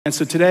And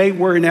so today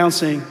we're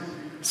announcing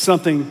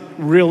something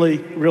really,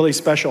 really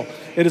special.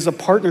 It is a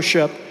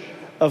partnership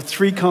of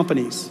 3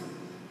 companies,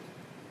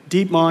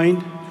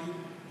 DeepMind,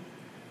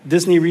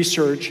 Disney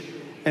Research,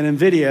 and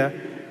NVIDIA,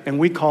 and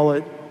we call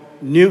it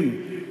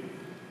Newton.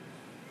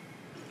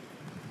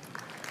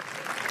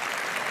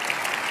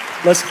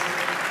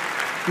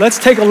 Let's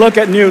take a look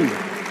at Newton.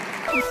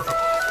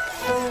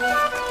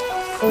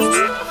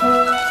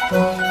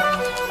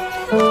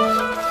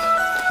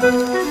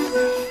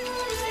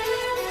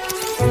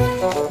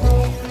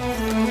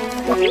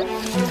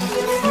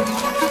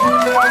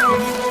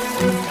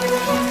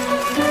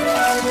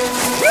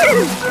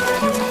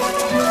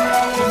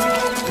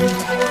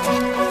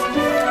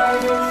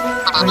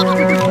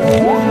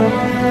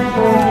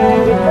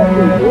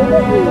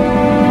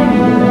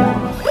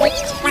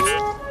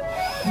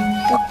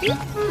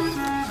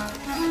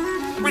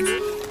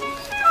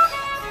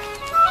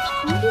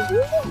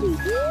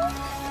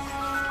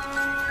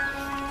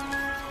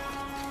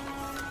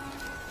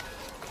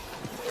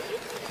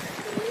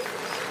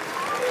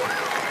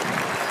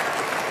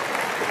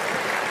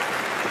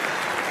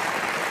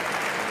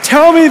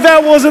 Tell me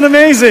that wasn't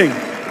amazing.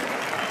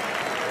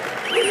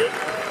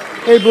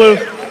 Hey, Blue.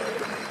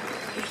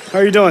 How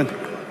are you doing?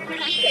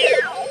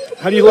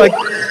 How do you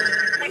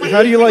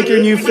like your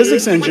new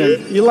physics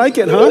engine? You like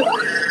it, huh?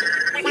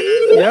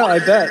 Yeah, I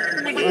bet.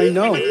 I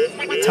know.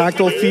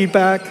 Tactile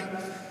feedback,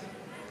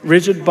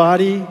 rigid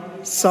body,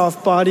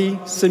 soft body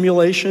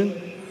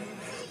simulation,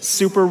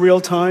 super real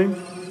time.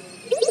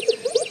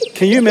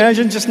 Can you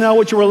imagine just now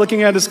what you were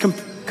looking at is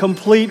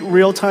complete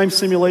real time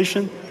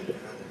simulation?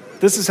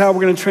 This is how we're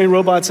going to train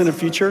robots in the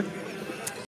future.